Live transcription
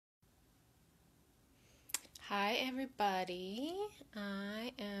Hi everybody,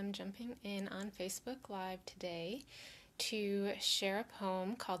 I am jumping in on Facebook Live today to share a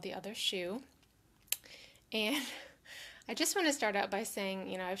poem called The Other Shoe. And I just want to start out by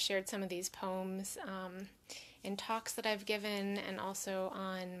saying, I've shared some of these poems in talks that I've given and also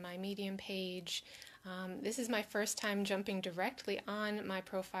on my Medium page. This is my first time jumping directly on my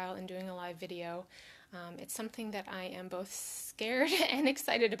profile and doing a live video. It's something that I am both scared and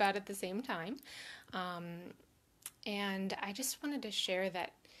excited about at the same time. And I just wanted to share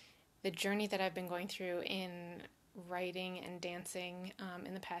that the journey that I've been going through in writing and dancing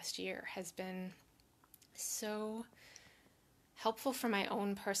in the past year has been so helpful for my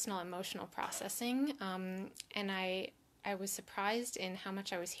own personal emotional processing. And I was surprised in how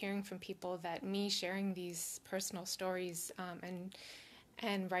much I was hearing from people that me sharing these personal stories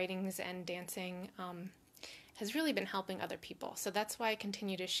and writings and dancing has really been helping other people. So that's why I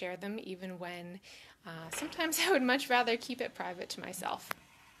continue to share them, even when sometimes I would much rather keep it private to myself.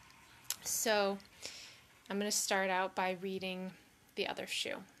 So I'm going to start out by reading The Other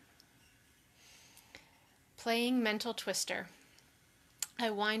Shoe. Playing mental twister. I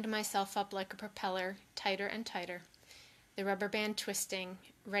wind myself up like a propeller, tighter and tighter, the rubber band twisting,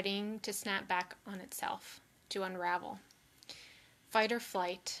 readying to snap back on itself, to unravel. Fight or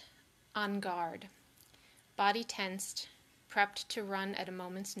flight, on guard. Body tensed, prepped to run at a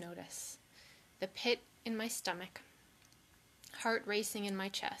moment's notice. The pit in my stomach. Heart racing in my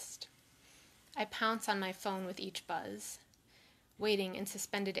chest. I pounce on my phone with each buzz, waiting in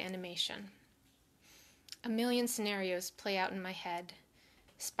suspended animation. A million scenarios play out in my head,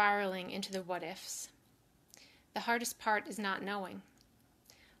 spiraling into the what-ifs. The hardest part is not knowing.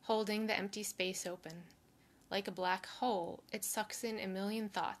 Holding the empty space open. Like a black hole, it sucks in a million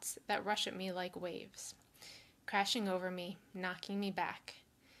thoughts that rush at me like waves, crashing over me, knocking me back.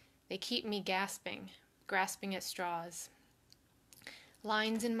 They keep me gasping, grasping at straws.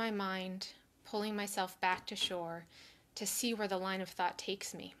 Lines in my mind, pulling myself back to shore to see where the line of thought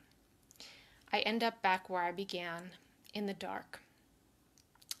takes me. I end up back where I began, in the dark.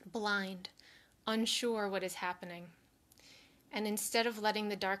 Blind, unsure what is happening. And instead of letting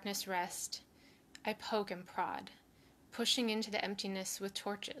the darkness rest, I poke and prod, pushing into the emptiness with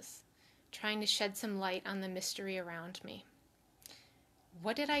torches, trying to shed some light on the mystery around me.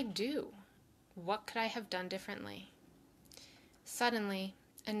 What did I do? What could I have done differently? Suddenly,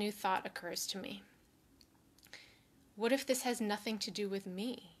 a new thought occurs to me. What if this has nothing to do with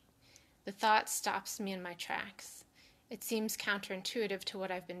me? The thought stops me in my tracks. It seems counterintuitive to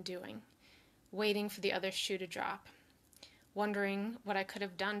what I've been doing, waiting for the other shoe to drop, wondering what I could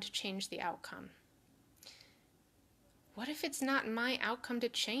have done to change the outcome. What if it's not my outcome to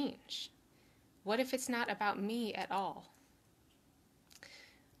change? What if it's not about me at all?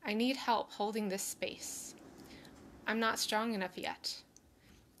 I need help holding this space. I'm not strong enough yet.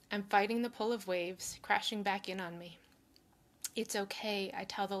 I'm fighting the pull of waves, crashing back in on me. It's okay, I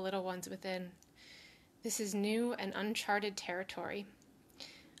tell the little ones within. This is new and uncharted territory.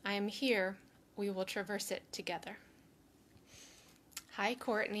 I am here. We will traverse it together. Hi,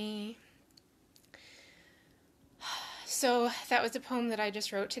 Courtney. So that was a poem that I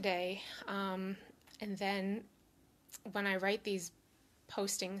just wrote today. And then when I write these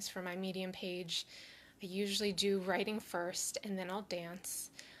postings for my Medium page, I usually do writing first and then I'll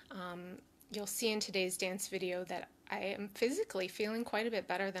dance. You'll see in today's dance video that I am physically feeling quite a bit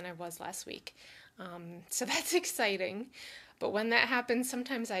better than I was last week. So that's exciting. But when that happens,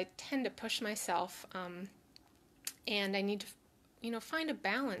 sometimes I tend to push myself, and I need to, find a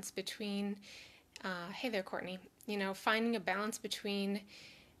balance between, hey there, Courtney, finding a balance between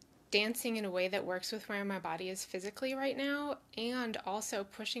dancing in a way that works with where my body is physically right now, and also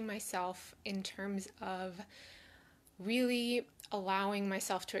pushing myself in terms of really allowing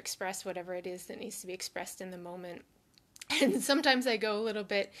myself to express whatever it is that needs to be expressed in the moment. And sometimes I go a little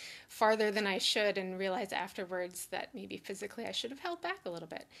bit farther than I should and realize afterwards that maybe physically I should have held back a little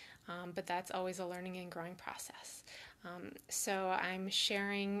bit. But that's always a learning and growing process. So I'm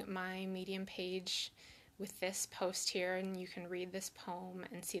sharing my Medium page with this post here, and you can read this poem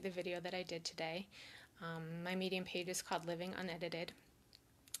and see the video that I did today. My Medium page is called Living Unedited,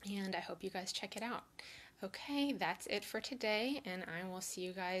 and I hope you guys check it out. Okay, that's it for today, and I will see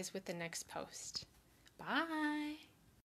you guys with the next post. Bye!